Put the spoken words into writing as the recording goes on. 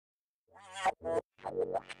Hello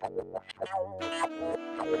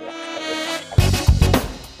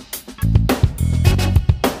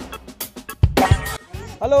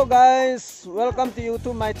guys, welcome to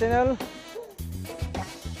YouTube my channel.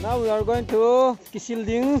 Now we are going to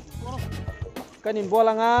Kisilding,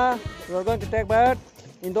 Kanimbolanga. We are going to take bath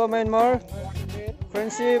Indo Myanmar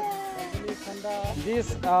friendship.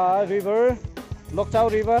 This river, Lokchau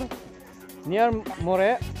River, near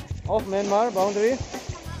Moreh of Myanmar boundary.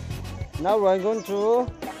 Now we are going to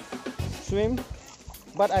swim,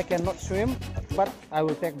 but I cannot swim, but I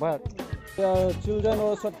will take bath. Children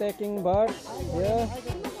also taking bath here.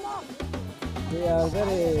 They are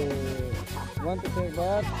very want to take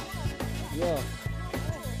bath. Yeah.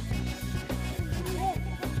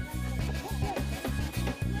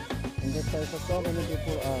 And this also so many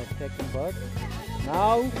people are taking bath.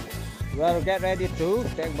 Now we are get ready to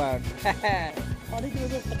take bath.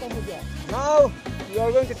 Now we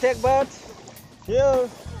are going to take bath here.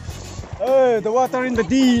 Hey, the water in the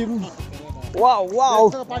deep. Wow, wow.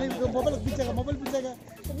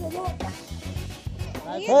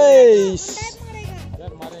 Hey.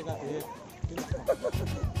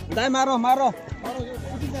 Maro.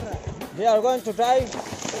 They are going to try.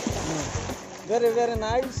 Very, very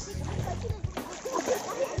nice.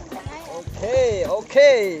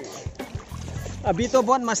 Okay. Abhi to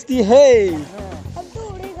bahut masti hai.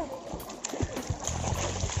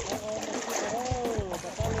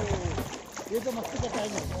 ये तो मस्ती का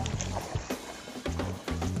time है।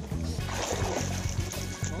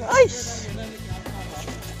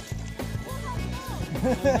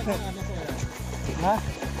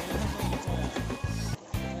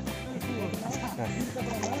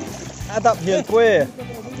 Adap hiền quê.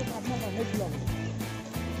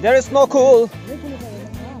 There is no cool.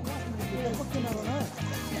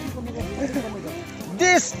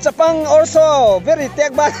 This Japan also very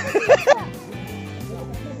take bath.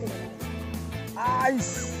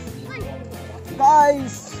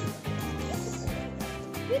 Guys.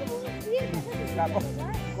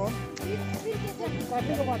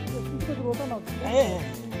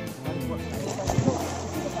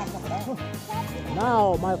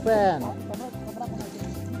 Now my friend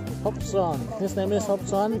Hobson, his name is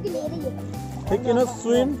Hobson. He cannot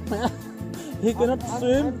swim. He cannot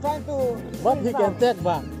swim, but he can take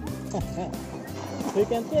bath. He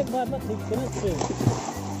can take bath, but he cannot swim.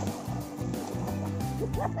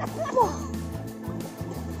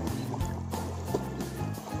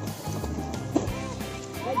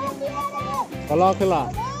 Kala.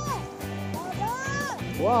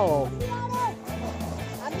 Wow.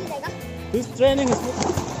 He's training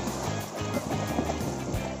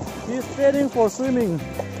for swimming.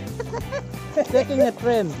 Taking a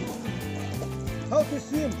train. How to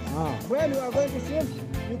swim? When you are going to swim,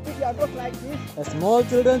 you put your nose like this. A small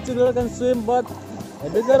children can swim, but a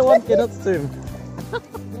bigger one cannot swim.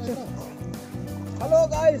 Hello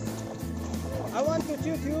guys, I want to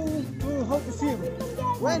teach you how to swim.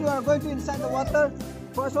 When you are going to inside the water,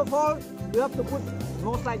 first of all, you have to put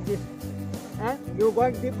nose like this, and you're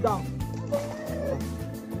going deep down.